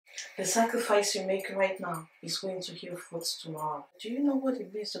The sacrifice you make right now is going to heal fruits tomorrow. Do you know what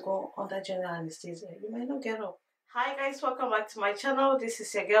it means to go under general anesthesia? You might not get up. Hi guys, welcome back to my channel. This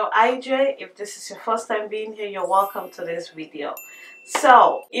is your girl IJ. If this is your first time being here, you're welcome to this video.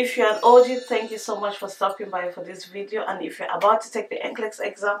 So, if you're an OG, thank you so much for stopping by for this video. And if you're about to take the NCLEX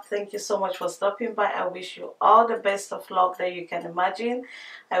exam, thank you so much for stopping by. I wish you all the best of luck that you can imagine.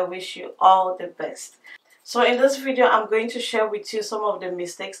 I wish you all the best. So in this video, I'm going to share with you some of the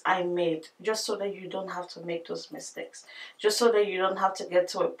mistakes I made, just so that you don't have to make those mistakes, just so that you don't have to get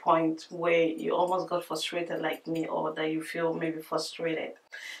to a point where you almost got frustrated like me, or that you feel maybe frustrated.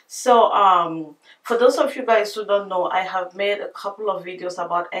 So for those of you guys who don't know, I have made a couple of videos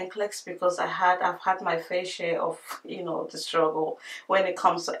about NCLEX because I've had my fair share of, the struggle when it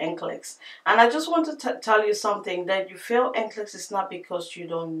comes to NCLEX. And I just want to tell you something, that you fail NCLEX is not because you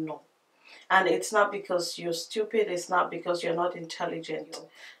don't know. And it's not because you're stupid, it's not because you're not intelligent.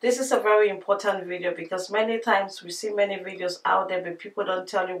 This is a very important video because many times we see many videos out there, but people don't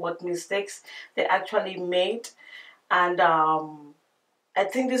tell you what mistakes they actually made. And I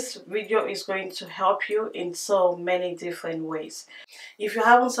think this video is going to help you in so many different ways. If you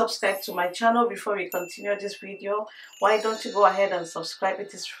haven't subscribed to my channel, before we continue this video, why don't you go ahead and subscribe?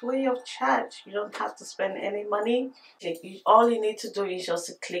 It is free of charge. You don't have to spend any money. All you need to do is just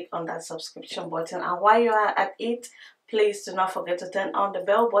to click on that subscription button. And while you are at it, please do not forget to turn on the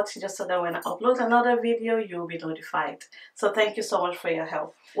bell button, just so that when I upload another video, you'll be notified. So thank you so much for your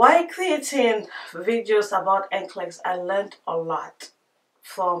help. While creating videos about NCLEX, I learned a lot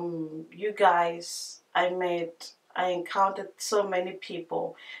from you guys. I encountered so many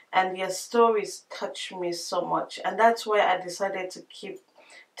people, and their stories touched me so much, and that's why I decided to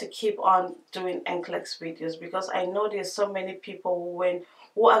keep on doing NCLEX videos, because I know there's so many people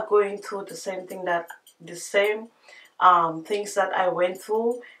who are going through the same things that I went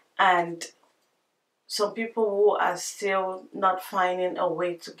through, and some people who are still not finding a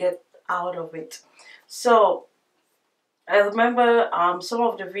way to get out of it. So I remember some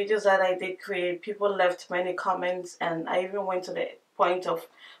of the videos that I did create, people left many comments, and I even went to the point of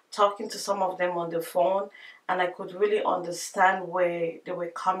talking to some of them on the phone, and I could really understand where they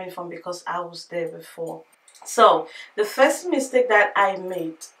were coming from because I was there before. So the first mistake that I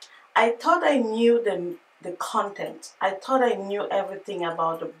made, I thought I knew the content. I thought I knew everything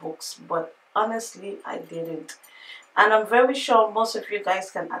about the books, but honestly I didn't. And I'm very sure most of you guys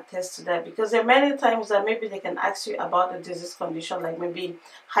can attest to that, because there are many times that maybe they can ask you about a disease condition like maybe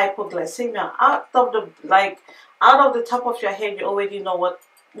hypoglycemia. Out of the top of your head, you already know what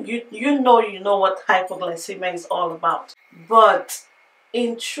you know what hypoglycemia is all about. But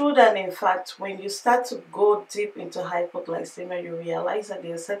in truth and in fact, when you start to go deep into hypoglycemia, you realize that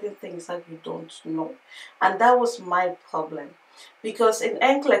there are certain things that you don't know. And that was my problem. Because in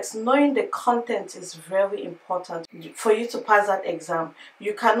NCLEX, knowing the content is very important for you to pass that exam.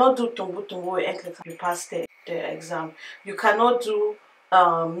 You cannot do tumbu tumbu in NCLEX and you pass the exam. You cannot do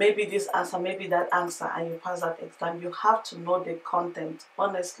maybe this answer, maybe that answer, and you pass that exam. You have to know the content,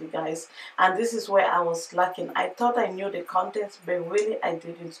 honestly, guys. And this is where I was lacking. I thought I knew the content, but really I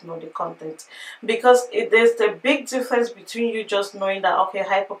didn't know the content. Because there's the big difference between you just knowing that, okay,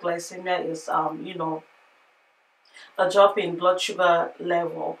 hypoglycemia is, a drop in blood sugar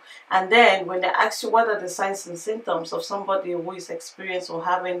level, and then when they ask you what are the signs and symptoms of somebody who is experiencing or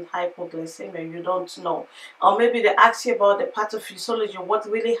having hypoglycemia, you don't know. Or maybe they ask you about the pathophysiology, what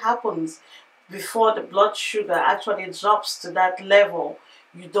really happens before the blood sugar actually drops to that level,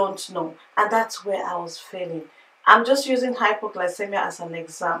 you don't know. And that's where I was failing. I'm just using hypoglycemia as an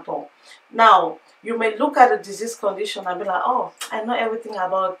example. Now, you may look at a disease condition and be like, oh, I know everything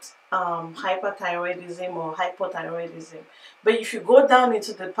about hyperthyroidism or hypothyroidism. But if you go down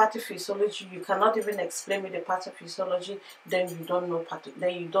into the pathophysiology, you cannot even explain me the pathophysiology, then you don't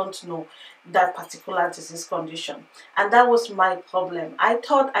know that particular disease condition. And that was my problem. I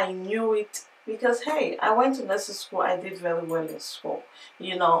thought I knew it because, hey, I went to nursing school, I did very well in school.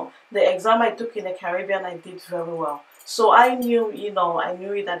 The exam I took in the Caribbean, I did very well. So I knew, I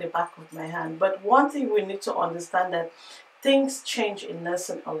knew it at the back of my hand. But one thing we need to understand, that things change in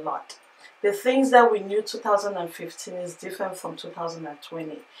nursing a lot. The things that we knew 2015 is different from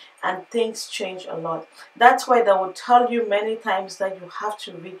 2020. And things change a lot. That's why they will tell you many times that you have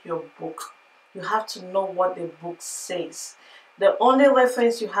to read your book. You have to know what the book says. The only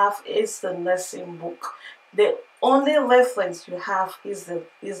reference you have is the nursing book. The only reference you have is the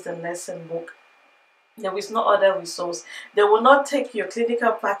nursing book. There is no other resource. They will not take your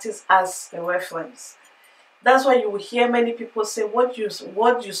clinical practice as a reference. That's why you will hear many people say what you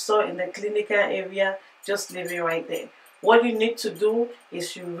saw in the clinical area, just leave it right there. What you need to do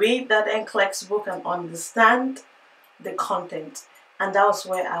is you read that NCLEX book and understand the content. And that is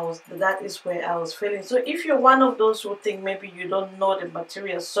where I was failing. So if you're one of those who think maybe you don't know the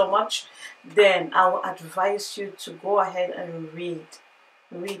material so much, then I will advise you to go ahead and read.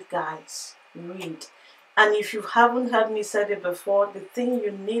 Read, guys. Read. And if you haven't heard me say it before, the thing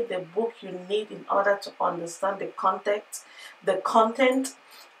you need, the book you need in order to understand the content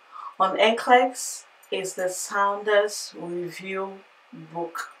on NCLEX is the Sounders Review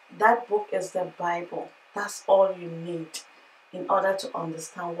book. That book is the Bible. That's all you need in order to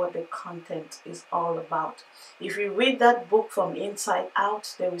understand what the content is all about. If you read that book from inside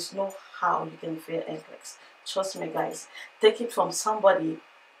out, there is no how you can fail NCLEX. Trust me, guys. Take it from somebody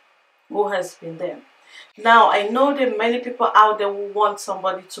who has been there. Now, I know there are many people out there who want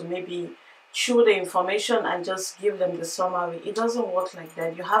somebody to maybe chew the information and just give them the summary. It doesn't work like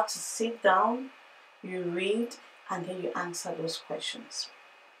that. You have to sit down, you read, and then you answer those questions.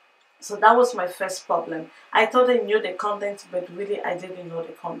 So that was my first problem. I thought I knew the content, but really I didn't know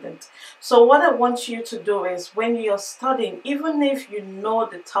the content. So what I want you to do is when you're studying, even if you know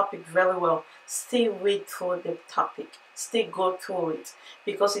the topic very well, still read through the topic. Still go through it,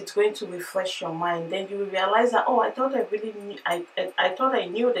 because it's going to refresh your mind. Then you will realize that, oh, I thought I really knew, I thought I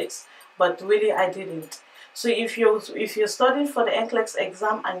knew this, but really I didn't. So if you're studying for the NCLEX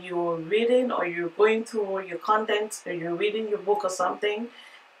exam and you're reading, or you're going through your content, or you're reading your book or something,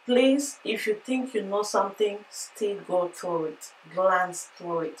 please, if you think you know something, still go through it, glance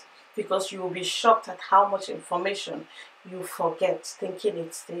through it, because you will be shocked at how much information you forget, thinking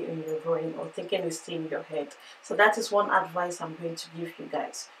it's still in your brain or thinking it's still in your head. So that is one advice I'm going to give you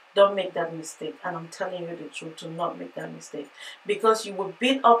guys. Don't make that mistake, and I'm telling you the truth, do not make that mistake, because you will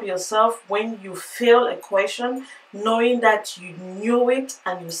beat up yourself when you fail a question knowing that you knew it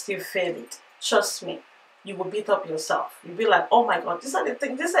and you still fail it. Trust me. You will beat up yourself. You'll be like, oh my God, these are the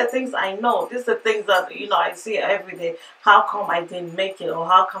things I know. These are the things that I see every day. How come I didn't make it, or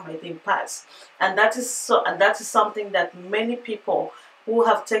how come I didn't pass? And that is something that many people who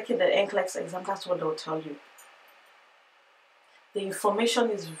have taken the NCLEX exam, that's what they'll tell you. The information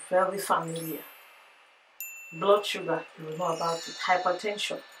is very familiar. Blood sugar, you will know about it.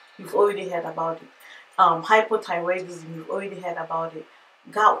 Hypertension, you've already heard about it. Hypothyroidism, you've already heard about it.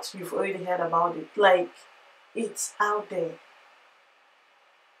 Gout, you've already heard about it. Like, it's out there.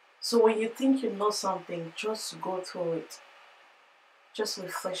 So when you think you know something, just go through it. Just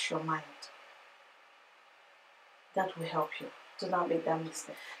refresh your mind. That will help you. Do not make that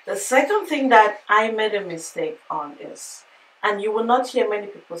mistake. The second thing that I made a mistake on is, and you will not hear many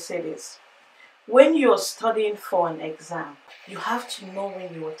people say this, when you're studying for an exam, you have to know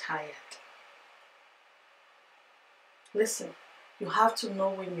when you are tired. Listen, you have to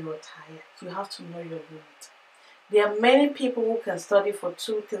know when you are tired. You have to know your limit. There are many people who can study for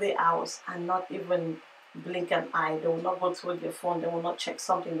 2-3 hours and not even blink an eye. They will not go through their phone. They will not check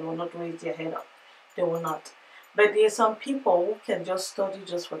something. They will not raise their head up. They will not. But there are some people who can just study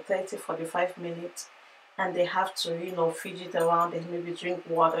just for 30-45 minutes, and they have to, fidget around and maybe drink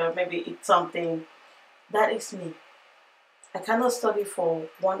water, maybe eat something. That is me. I cannot study for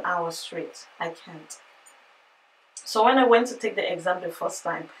 1 hour straight. I can't. So when I went to take the exam the first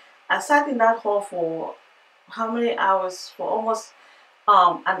time, I sat in that hall for how many hours? For almost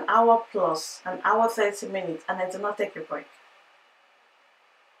an hour plus, an hour 30 minutes, and I did not take a break.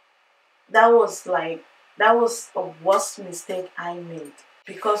 That was a worst mistake I made,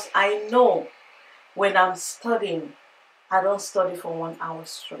 because I know when I'm studying, I don't study for 1 hour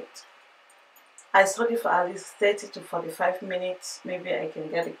straight. I study for at least 30-45 minutes. Maybe I can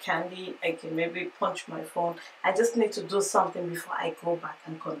get a candy. I can maybe punch my phone. I just need to do something before I go back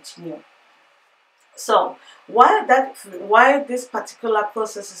and continue. So why this particular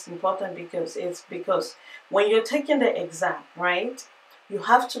process is important, because when you're taking the exam, right, you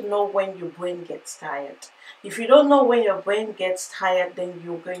have to know when your brain gets tired. If you don't know when your brain gets tired, then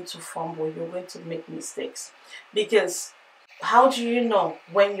you're going to fumble. You're going to make mistakes. Because how do you know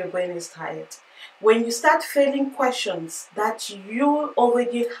when your brain is tired? When you start failing questions that you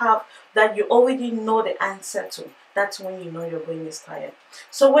already know the answer to, that's when you know your brain is tired.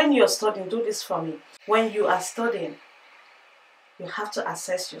 So when you're studying, do this for me. When you are studying, you have to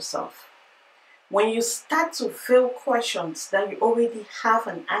assess yourself. When you start to fail questions that you already have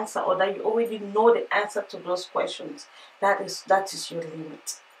an answer, or that you already know the answer to those questions, that is your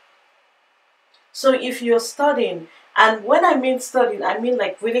limit. So if you're studying, and when I mean studying, I mean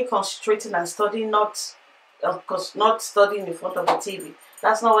like really concentrating and studying, not studying in front of the TV.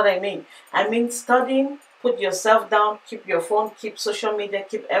 That's not what I mean. I mean studying, put yourself down, keep your phone, keep social media,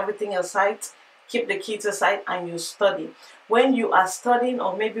 keep everything aside, keep the kids aside and you study. When you are studying,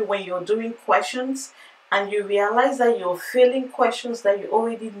 or maybe when you're doing questions and you realize that you're failing questions that you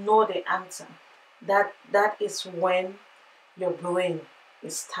already know the answer, that is when your brain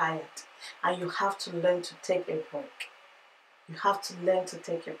is tired, and you have to learn to take a break. You have to learn to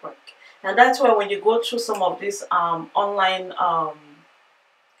take a break. And that's why when you go through some of these online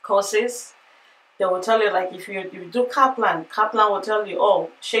courses, they will tell you, like, if you do Kaplan will tell you,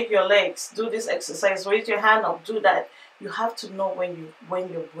 oh, shake your legs, do this exercise, raise your hand up, do that. You have to know when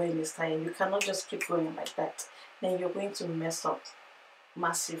your brain is tired. You cannot just keep going like that. Then you're going to mess up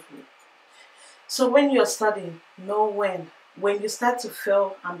massively. So when you're studying, know when you start to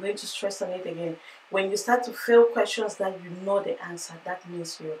fail, I'm going to stress on it again. When you start to fail questions that you know the answer, that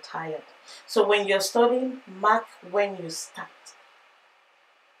means you're tired. So when you're studying, mark when you start.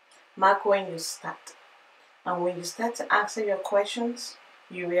 Mark when you start. And when you start to answer your questions,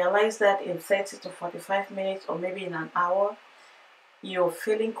 you realize that in 30 to 45 minutes, or maybe in an hour, you're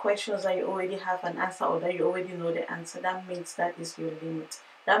filling questions that you already have an answer, or that you already know the answer. That means that is your limit.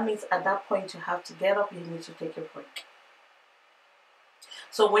 That means at that point you have to get up, you need to take a break.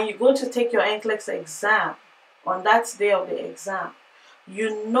 So when you go to take your NCLEX exam, on that day of the exam,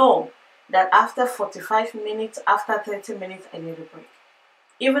 you know that after 45 minutes, after 30 minutes, I need a break.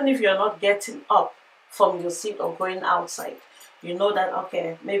 Even if you're not getting up from your seat or going outside, you know that,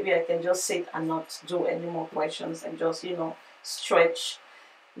 okay, maybe I can just sit and not do any more questions and just, stretch,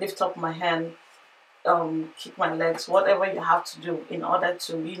 lift up my hand, kick my legs, whatever you have to do in order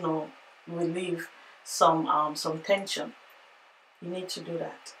to, relieve some tension. You need to do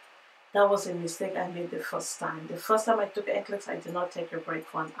that. That was a mistake I made the first time. The first time I took NCLEX, I did not take a break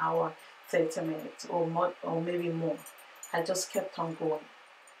for an hour, 30 minutes, or more, or maybe more. I just kept on going.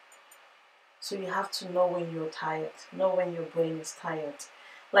 So you have to know when you're tired, know when your brain is tired.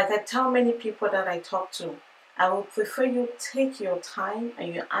 Like I tell many people that I talk to, I would prefer you take your time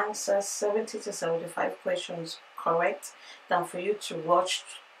and you answer 70 to 75 questions correct than for you to rush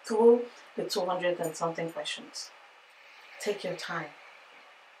through the 200 and something questions. Take your time.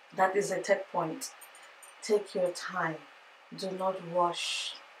 That is the third point. Take your time. Do not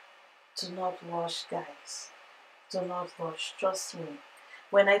rush. Do not rush, guys. Do not rush. Trust me.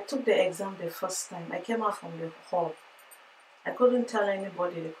 When I took the exam the first time, I came out from the hall. I couldn't tell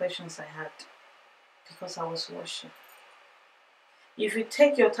anybody the questions I had because I was rushing. If you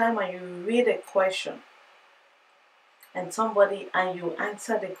take your time and you read a question and you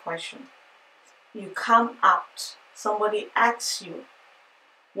answer the question, you come out, somebody asks you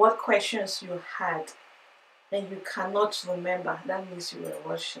what questions you had and you cannot remember, that means you were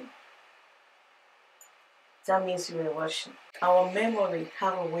rushing. That means you were rushing. Our memory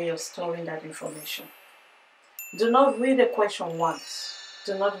have a way of storing that information. Do not read a question once.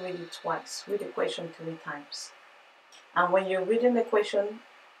 Do not read it twice. Read the question 3 times. And when you're reading the question,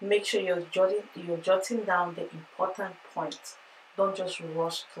 make sure you're jotting down the important points. Don't just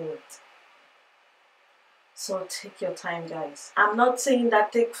rush through it. So take your time, guys. I'm not saying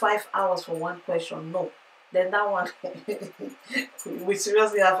that take 5 hours for one question. No. Then that one, we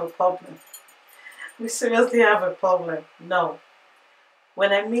seriously have a problem. We seriously have a problem. No.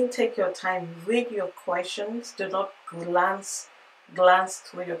 When I mean take your time, read your questions. Do not glance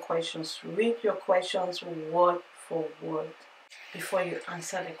through your questions. Read your questions word for word before you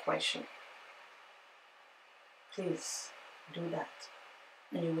answer the question. Please do that,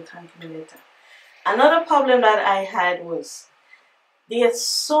 and you will thank me later. Another problem that I had was there's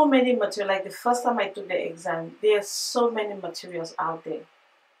so many materials. Like the first time I took the exam, there's so many materials out there.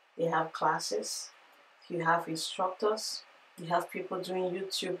 They have classes. You have instructors, you have people doing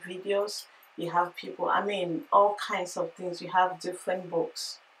YouTube videos, you have people, all kinds of things. You have different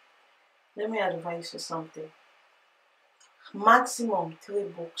books. Let me advise you something. Maximum 3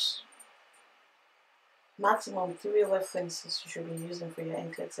 books. Maximum 3 references you should be using for your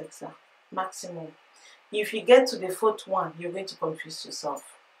NCLEX exam. Maximum. If you get to the 4th one, you're going to confuse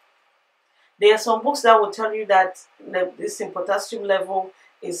yourself. There are some books that will tell you that this in potassium level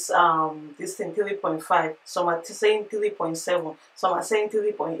is this thing 3.5. Some are saying 3.7. Some are saying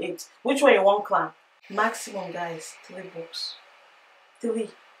 3.8. Which one you want, clan? Maximum, guys, 3 books. 3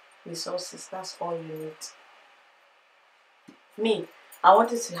 resources. That's all you need. Me, I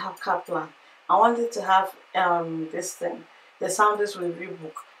wanted to have Kaplan. I wanted to have this thing, the Sounders Review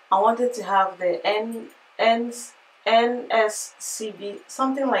book. I wanted to have the NSCB,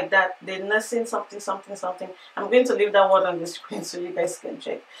 something like that, the nursing something. I'm going to leave that word on the screen so you guys can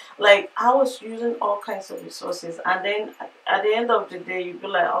check. Like, I was using all kinds of resources, and then at the end of the day, you'd be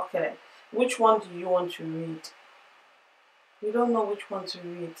like, okay, which one do you want to read? You don't know which one to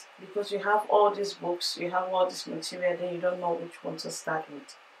read because you have all these books, you have all this material, then you don't know which one to start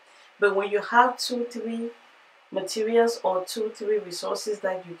with. But when you have 2-3 materials or 2-3 resources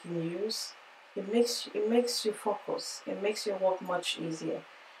that you can use, it makes you focus. It makes your work much easier.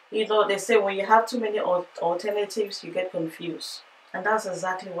 You know, they say when you have too many alternatives, you get confused. And that's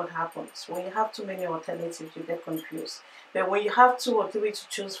exactly what happens. When you have too many alternatives, you get confused. But when you have 2 or 3 to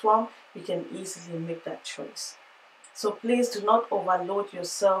choose from, you can easily make that choice. So please do not overload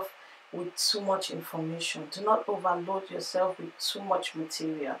yourself with too much information. Do not overload yourself with too much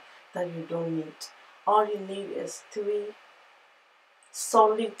material that you don't need. All you need is 3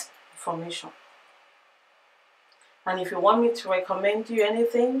 solid information. And if you want me to recommend you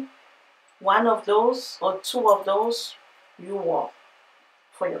anything, 1 of those or 2 of those, you will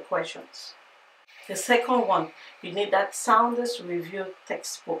for your questions. The second one, you need that Sounders Review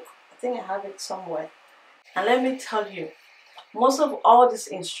textbook. I think I have it somewhere. And let me tell you, most of all these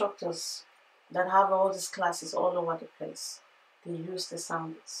instructors that have all these classes all over the place, they use the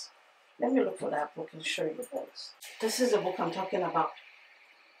Sounders. Let me look for that book and show you guys. This is the book I'm talking about.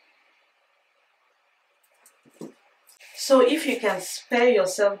 So if you can spare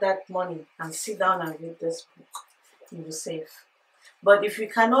yourself that money and sit down and read this book, you will save. But if you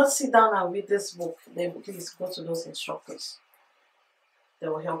cannot sit down and read this book, then please go to those instructors. They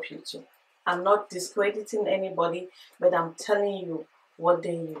will help you too. I'm not discrediting anybody, but I'm telling you what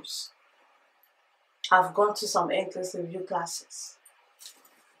they use. I've gone to some NCLEX review classes.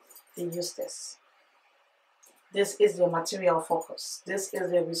 They use this. This is the material focus. This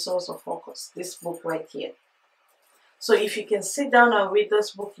is the resource of focus. This book right here. So if you can sit down and read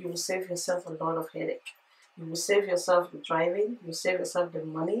this book, you will save yourself a lot of headache. You will save yourself the driving. You will save yourself the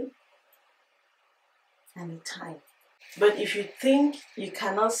money and the time. But if you think you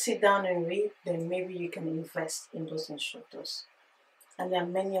cannot sit down and read, then maybe you can invest in those instructors. And there are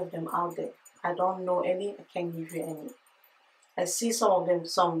many of them out there. I don't know any. I can't give you any. I see some of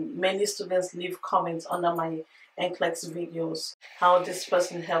them, many students leave comments under my NCLEX videos, how this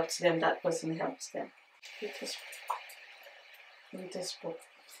person helps them, that person helps them. Read this book. Read this book.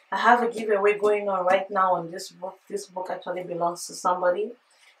 I have a giveaway going on right now on this book. This book actually belongs to somebody.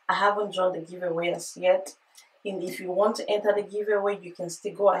 I haven't joined the giveaway as yet. And if you want to enter the giveaway, you can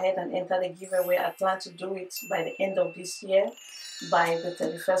still go ahead and enter the giveaway. I plan to do it by the end of this year, by the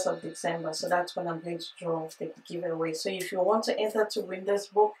 31st of December. So that's when I'm going to draw the giveaway. So if you want to enter to win this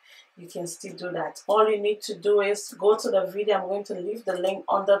book, you can still do that. All you need to do is go to the video. I'm going to leave the link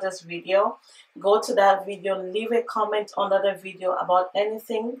under this video. Go to that video, leave a comment under the video about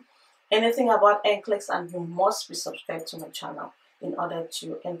anything about NCLEX, and you must be subscribed to my channel in order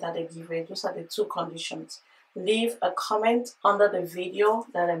to enter the giveaway. Those are the 2 conditions. Leave a comment under the video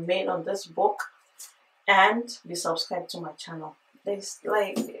that I made on this book and be subscribed to my channel. It's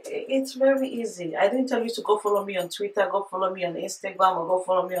very easy. I didn't tell you to go follow me on Twitter, go follow me on Instagram, or go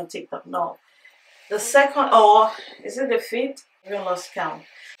follow me on TikTok. No. The second, or is it the 5th? I even lost count.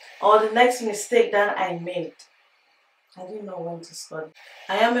 Or the next mistake that I made, I didn't know when to study.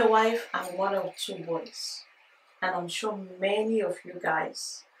 I am a wife and one of 2 boys. And I'm sure many of you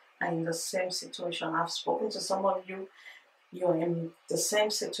guys are in the same situation. I've spoken to some of you. You're in the same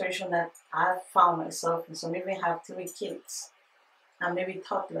situation that I've found myself in. Some even have 3 kids. And maybe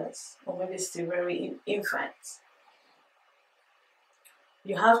toddlers. Or maybe still very infants.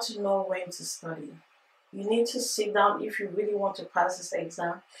 You have to know when to study. You need to sit down. If you really want to pass this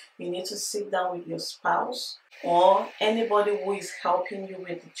exam, you need to sit down with your spouse or anybody who is helping you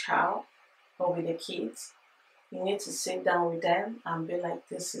with the child or with the kids. You need to sit down with them and be like,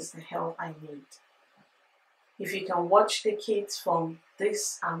 this is the help I need. If you can watch the kids from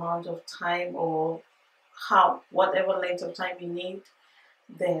this amount of time or whatever length of time you need,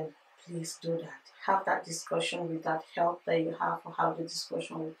 then please do that. Have that discussion with that help that you have, or have the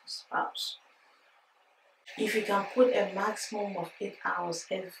discussion with your spouse. If you can put a maximum of 8 hours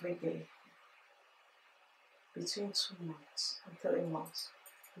every day, between 2 months and 3 months,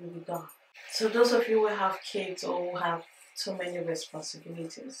 you'll be done. So those of you who have kids or who have too many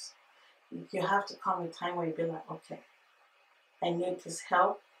responsibilities, you have to come a time where you be like, okay, I need this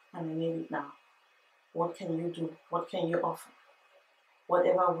help and I need it now. What can you do? What can you offer?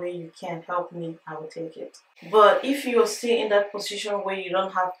 Whatever way you can help me, I will take it. But if you're still in that position where you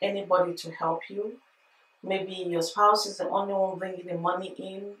don't have anybody to help you, maybe your spouse is the only one bringing the money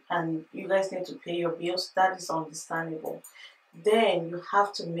in and you guys need to pay your bills, that is understandable. Then you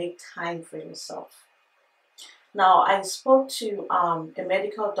have to make time for yourself. Now, I spoke to a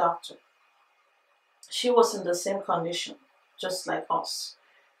medical doctor. She was in the same condition, just like us.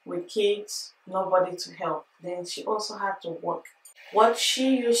 with kids, nobody to help. Then she also had to work. What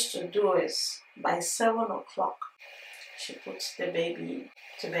she used to do is by 7 o'clock, she puts the baby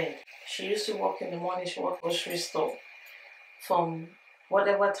to bed. She used to work in the morning, she worked grocery store. From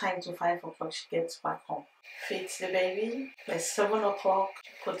whatever time to 5 o'clock, she gets back home. Feeds the baby. By 7 o'clock,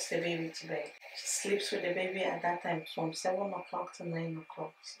 she puts the baby to bed. She sleeps with the baby at that time from 7 o'clock to 9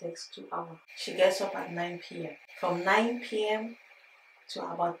 o'clock. She takes 2 hours. She gets up at 9 p.m. From 9 p.m. to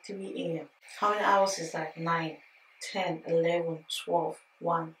about 3 a.m. How many hours is that? 9, 10, 11, 12,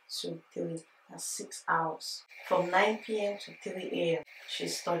 1, 2, 3. That's 6 hours. From 9 p.m. to 3 a.m.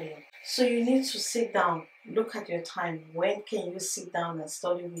 she's studying. So you need to sit down, look at your time. When can you sit down and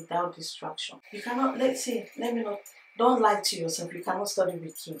study without distraction? You cannot, don't lie to yourself. You cannot study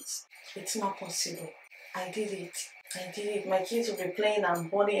with kids. It's not possible. I did it. My kids will be playing and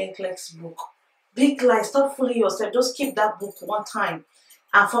burning NCLEX book. Big lie. Stop fooling yourself. Just keep that book one time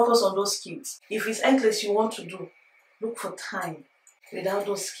and focus on those kids. If it's NCLEX you want to do, look for time without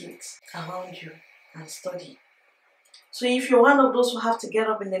those kids around you and study. So if you're one of those who have to get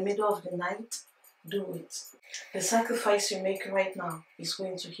up in the middle of the night, do it. The sacrifice you make right now is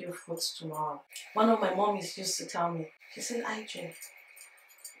going to heal fruits tomorrow. One of my mommies used to tell me, she said, IJ,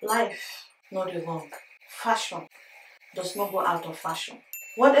 life, not the wrong. Fashion does not go out of fashion.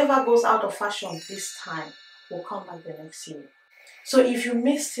 Whatever goes out of fashion this time will come back the next year. So if you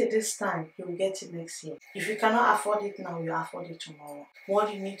missed it this time, you will get it next year. If you cannot afford it now, you afford it tomorrow.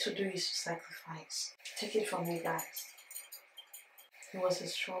 What you need to do is to sacrifice. Take it from me, guys. It was a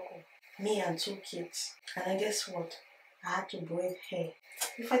struggle. Me and 2 kids. And then guess what? I had to braid hair.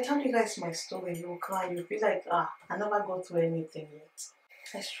 If I tell you guys my story, you'll cry. You'll be like, I never go through anything yet.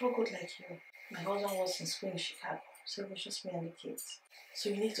 I struggled like you. My husband was in school in Chicago, so it was just me and the kids. So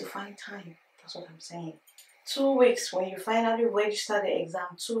you need to find time. That's what I'm saying. 2 weeks, when you finally register the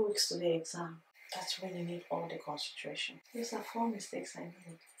exam, 2 weeks to the exam, that's when you need all the concentration. These are 4 mistakes I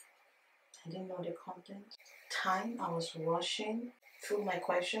made. I didn't know the content. Time, I was rushing through my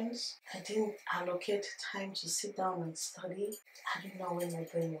questions. I didn't allocate time to sit down and study. I didn't know when my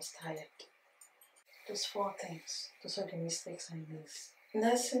brain was tired. Those 4 things, those are the mistakes I made.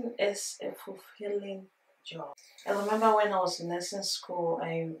 Nursing is a fulfilling job. I remember when I was in nursing school,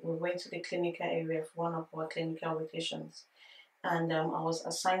 we went to the clinical area for one of our clinical rotations, and I was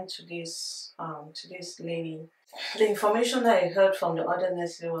assigned to this lady. The information that I heard from the other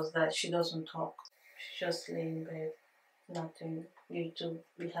nurses was that she doesn't talk. She just lay in bed, nothing. We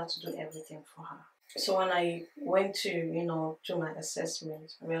have to do everything for her. So when I went to, do my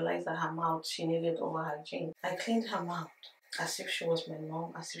assessment, I realized that her mouth, she needed over hygiene. I cleaned her mouth as if she was my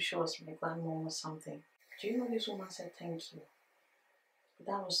mom, as if she was my grandmom or something. Do you know this woman said thank you?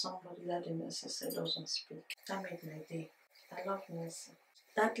 That was somebody that the nurses said doesn't speak. That made my day. I love nursing.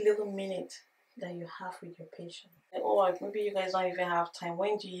 That little minute that you have with your patient. Or maybe you guys don't even have time.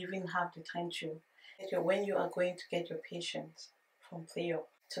 When do you even have the time to? When you are going to get your patients from Theo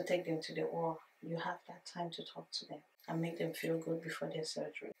to take them to the OR, you have that time to talk to them and make them feel good before their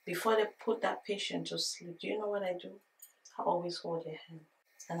surgery. Before they put that patient to sleep, do you know what I do? I always hold their hand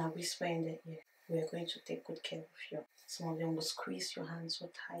and I whisper in their ear, we are going to take good care of you. Some of them will squeeze your hand so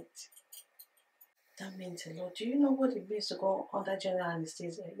tight. That means a lot. Do you know what it means to go under general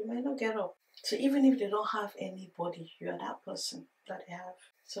anesthesia? You might not get up. So even if they don't have anybody, you are that person that they have.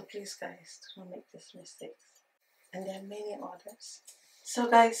 So please guys, do not make these mistakes. And there are many others. So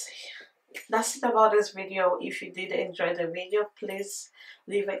guys, that's it about this video. If you did enjoy the video, please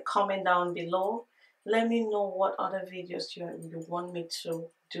leave a comment down below. Let me know what other videos you want me to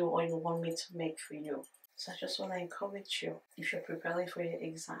do or you want me to make for you. So I just want to encourage you, if you're preparing for your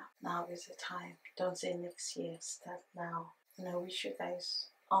exam, now is the time. Don't say next year, start now. And I wish you guys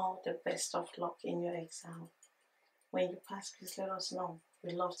all the best of luck in your exam. When you pass, please let us know.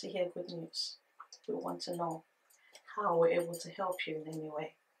 We love to hear good news. We want to know how we're able to help you in any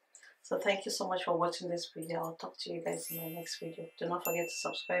way. So thank you so much for watching this video. I'll talk to you guys in my next video. Do not forget to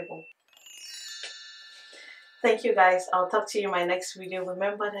subscribe. Thank you guys. I'll talk to you in my next video.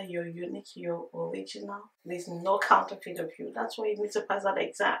 Remember that you're unique, you're original. There's no counterfeit of you. That's why you need to pass that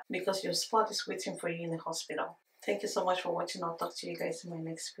exam, because your spot is waiting for you in the hospital. Thank you so much for watching. I'll talk to you guys in my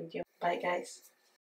next video. Bye guys.